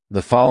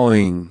The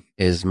following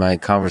is my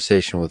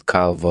conversation with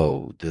Kyle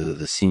Vogt,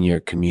 the senior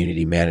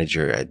community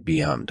manager at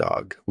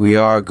Beamdog. We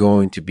are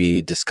going to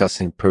be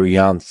discussing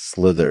Perianth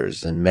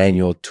Slithers and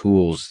manual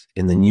tools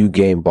in the new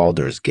game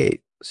Baldur's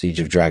Gate,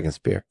 Siege of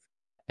Dragonspear.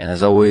 And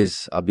as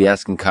always, I'll be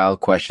asking Kyle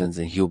questions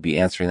and he'll be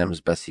answering them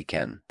as best he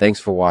can. Thanks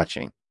for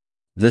watching.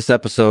 This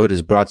episode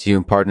is brought to you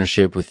in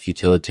partnership with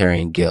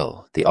Futilitarian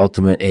Guild, the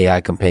ultimate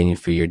AI companion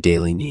for your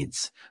daily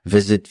needs.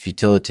 Visit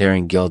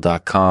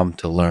futilitarianguild.com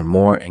to learn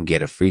more and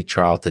get a free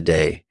trial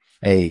today.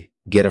 Hey,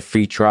 get a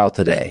free trial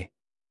today.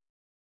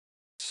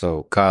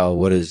 So, Kyle,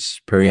 what is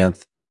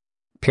Perianth?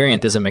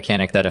 Perianth is a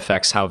mechanic that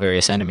affects how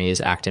various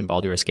enemies act in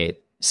Baldur's Gate.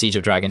 Siege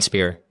of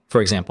Dragonspear,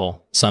 for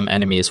example, some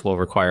enemies will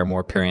require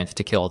more Perianth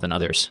to kill than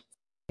others.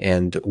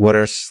 And what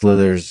are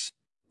Slithers?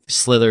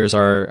 Slithers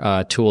are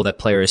a tool that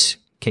players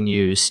can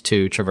use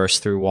to traverse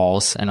through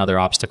walls and other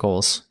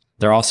obstacles.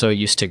 They're also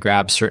used to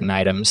grab certain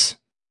items.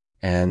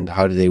 And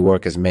how do they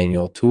work as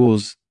manual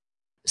tools?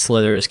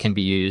 Slithers can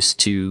be used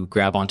to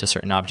grab onto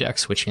certain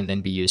objects, which can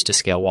then be used to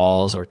scale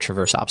walls or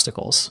traverse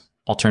obstacles.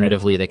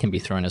 Alternatively, they can be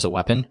thrown as a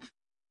weapon.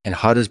 And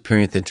how does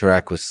Perianth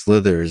interact with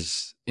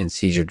Slithers in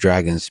Siege of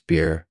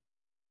Dragonspear?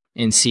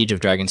 In Siege of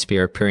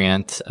Dragonspear,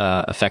 Perianth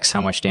affects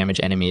how much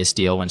damage enemies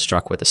deal when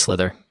struck with a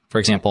Slither. For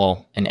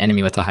example, an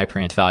enemy with a high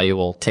Perianth value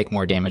will take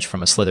more damage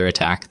from a Slither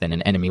attack than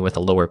an enemy with a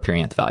lower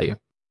Perianth value.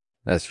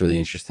 That's really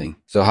interesting.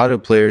 So how do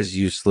players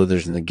use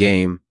Slithers in the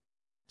game?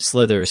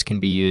 Slithers can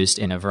be used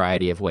in a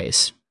variety of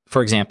ways.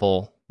 For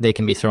example, they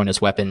can be thrown as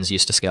weapons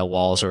used to scale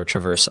walls or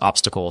traverse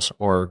obstacles,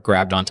 or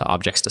grabbed onto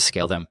objects to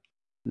scale them.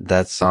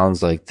 That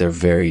sounds like they're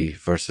very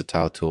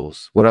versatile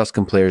tools. What else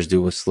can players do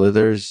with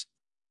Slithers?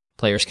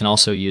 Players can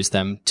also use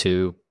them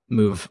to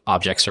move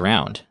objects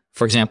around.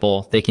 For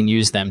example, they can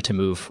use them to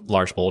move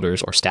large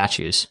boulders or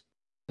statues.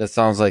 That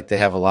sounds like they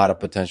have a lot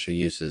of potential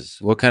uses.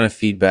 What kind of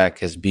feedback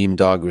has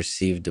Beamdog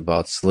received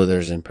about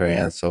Slithers and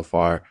Perianth so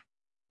far?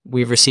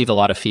 We've received a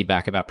lot of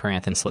feedback about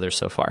Perianth and Slithers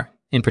so far.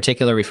 In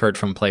particular, we've heard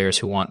from players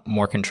who want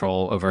more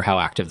control over how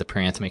active the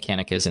Perianth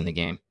mechanic is in the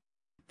game.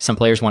 Some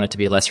players want it to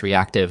be less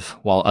reactive,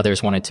 while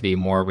others want it to be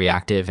more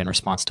reactive in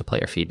response to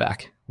player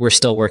feedback. We're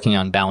still working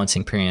on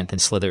balancing Perianth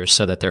and Slithers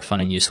so that they're fun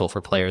and useful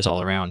for players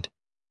all around.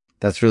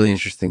 That's really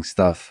interesting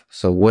stuff.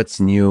 So what's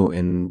new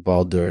in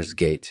Baldur's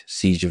Gate,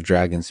 Siege of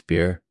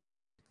Dragonspear?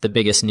 The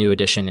biggest new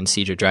addition in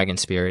Siege of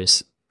Dragonspear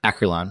is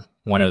Acrilan,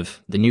 one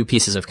of the new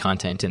pieces of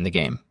content in the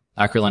game.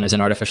 Acrilan is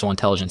an artificial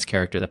intelligence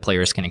character that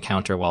players can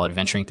encounter while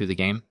adventuring through the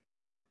game.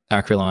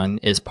 Acrilan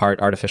is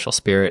part artificial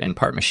spirit and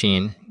part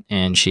machine,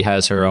 and she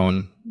has her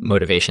own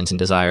motivations and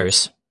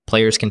desires.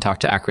 Players can talk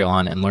to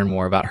Acrilan and learn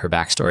more about her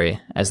backstory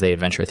as they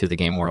adventure through the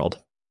game world.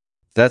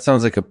 That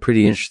sounds like a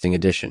pretty interesting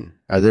addition.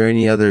 Are there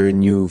any other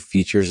new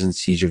features in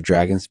Siege of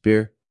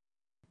Dragonspear?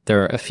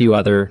 There are a few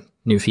other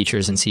new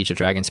features in Siege of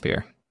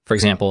Dragonspear. For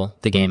example,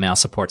 the game now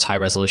supports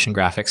high-resolution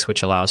graphics,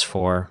 which allows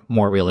for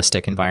more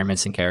realistic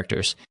environments and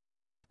characters.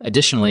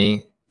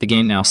 Additionally, the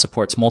game now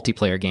supports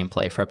multiplayer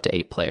gameplay for up to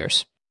 8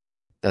 players.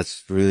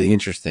 That's really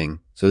interesting.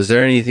 So is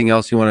there anything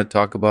else you want to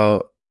talk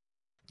about?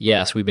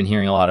 Yes, we've been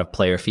hearing a lot of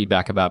player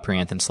feedback about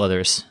Perianth and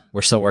Slithers.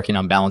 We're still working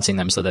on balancing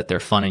them so that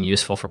they're fun and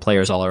useful for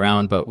players all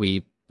around, but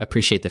we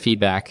appreciate the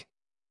feedback.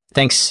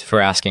 Thanks for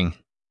asking.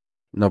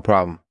 No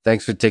problem.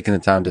 Thanks for taking the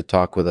time to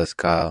talk with us,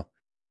 Kyle.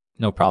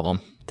 No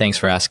problem. Thanks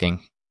for asking.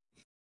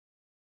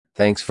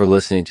 Thanks for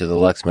listening to the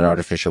Lexman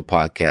Artificial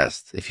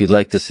Podcast. If you'd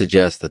like to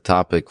suggest a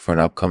topic for an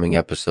upcoming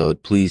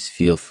episode, please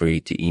feel free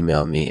to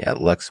email me at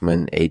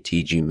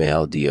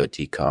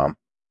lexman@gmail.com.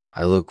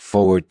 I look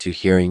forward to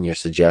hearing your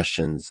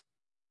suggestions.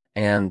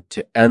 And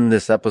to end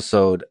this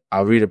episode,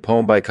 I'll read a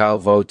poem by Kyle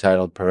Vogt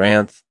titled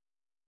Perianth.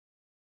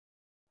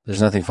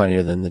 There's nothing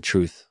funnier than the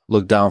truth.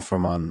 Looked down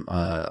from on,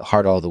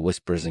 heard all the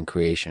whispers in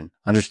creation,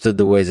 understood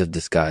the ways of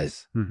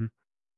disguise.